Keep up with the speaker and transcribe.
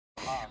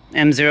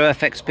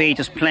M0FXB,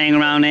 just playing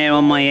around here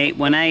on my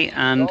 818,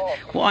 and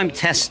what I'm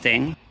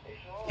testing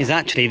is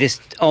actually this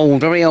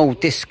very old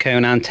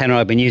Discone antenna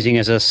I've been using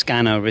as a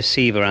scanner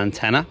receiver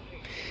antenna,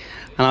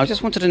 and I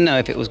just wanted to know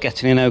if it was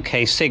getting an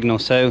okay signal.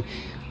 So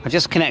I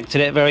just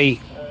connected it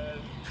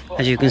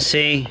as you can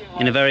see,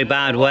 in a very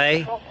bad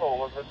way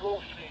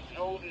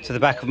to the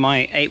back of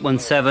my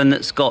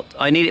 817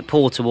 I need it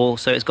portable,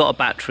 so it's got a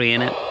battery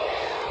in it.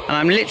 And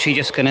I'm literally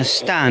just going to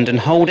stand and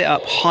hold it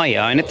up higher,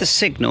 and if the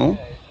signal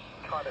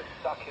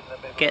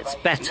gets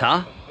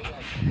better,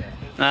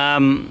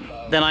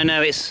 then I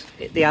know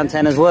the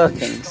antenna's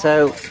working.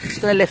 So I'm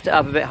just going to lift it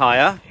up a bit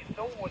higher.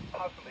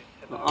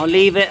 I'll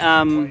leave it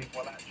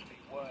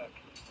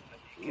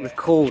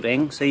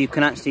recording so you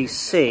can actually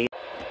see.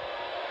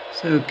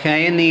 So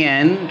okay, in the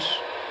end,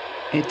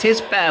 it is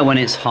better when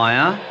it's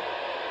higher,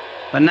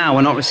 but now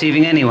we're not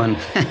receiving anyone.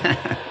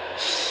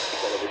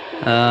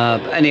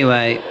 But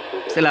anyway,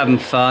 still having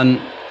fun,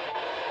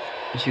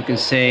 as you can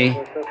see.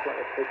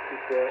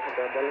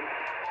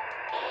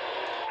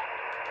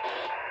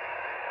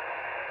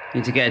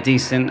 Need to get a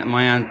decent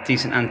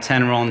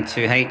antenna on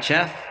to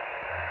HF.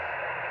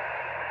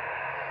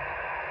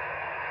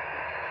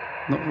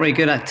 Not very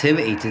good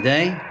activity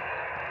today.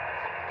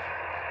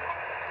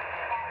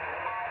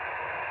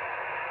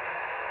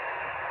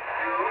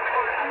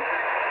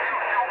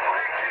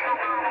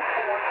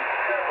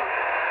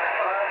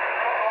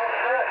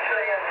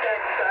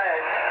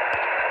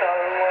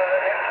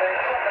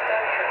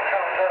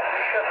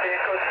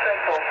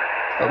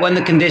 But when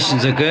the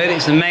conditions are good,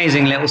 it's an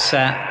amazing little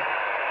set.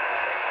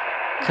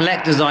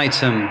 Collector's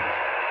item.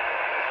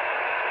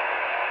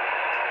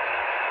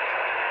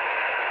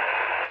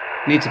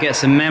 Need to get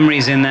some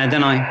memories in there,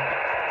 don't I?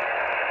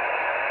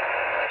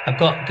 I've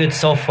got good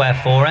software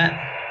for it.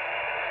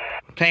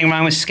 Playing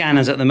around with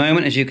scanners at the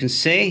moment, as you can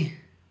see.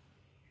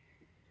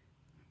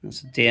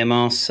 That's a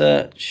DMR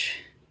search.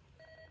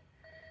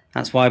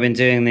 That's why I've been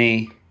doing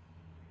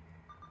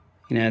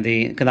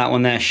look at that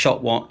one there,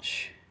 shot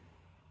watch.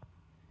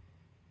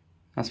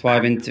 That's why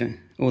I've been doing.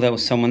 Oh, there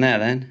was someone there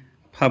then.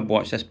 Pub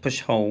watch, let's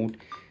push hold.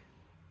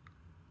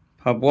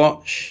 Pub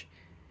watch.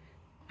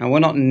 Now we're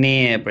not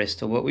near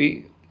Bristol, but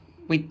we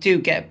do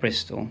get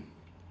Bristol.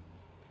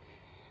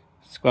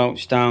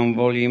 Squelch down,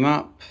 volume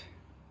up.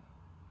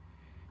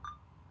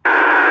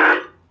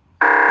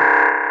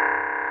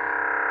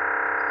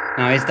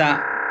 Now is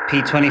that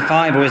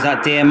P25 or is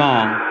that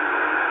DMR?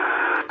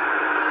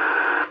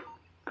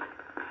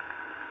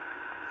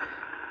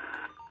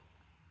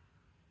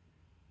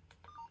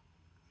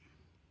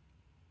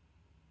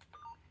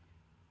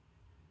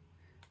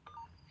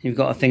 You've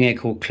got a thing here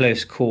called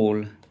close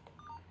call.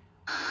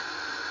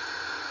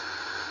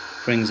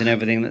 Brings in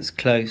everything that's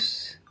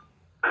close.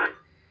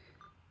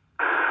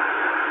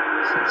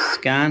 So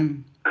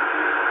scan.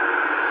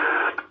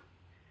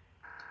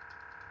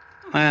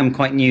 I am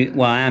quite new,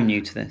 well, I am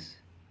new to this.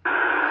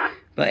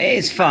 But it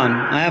is fun.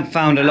 I have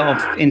found a lot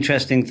of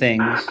interesting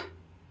things.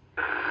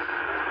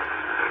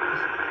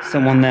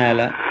 Someone there,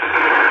 look.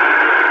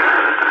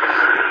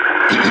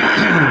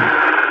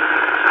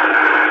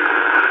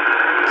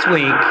 It's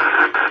weak.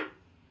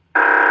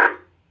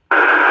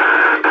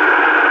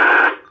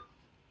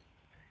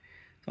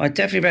 I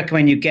definitely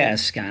recommend you get a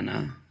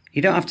scanner.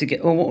 You don't have to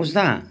get... Oh, what was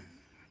that?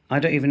 I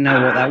don't even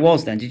know what that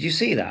was then. Did you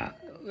see that?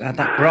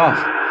 That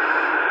graph.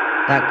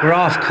 That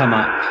graph come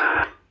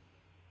up.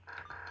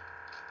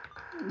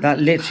 That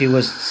literally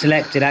was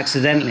selected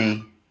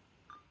accidentally.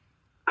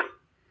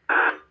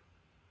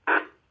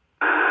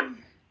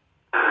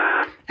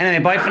 Anyway,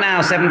 bye for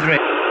now,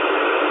 7-3.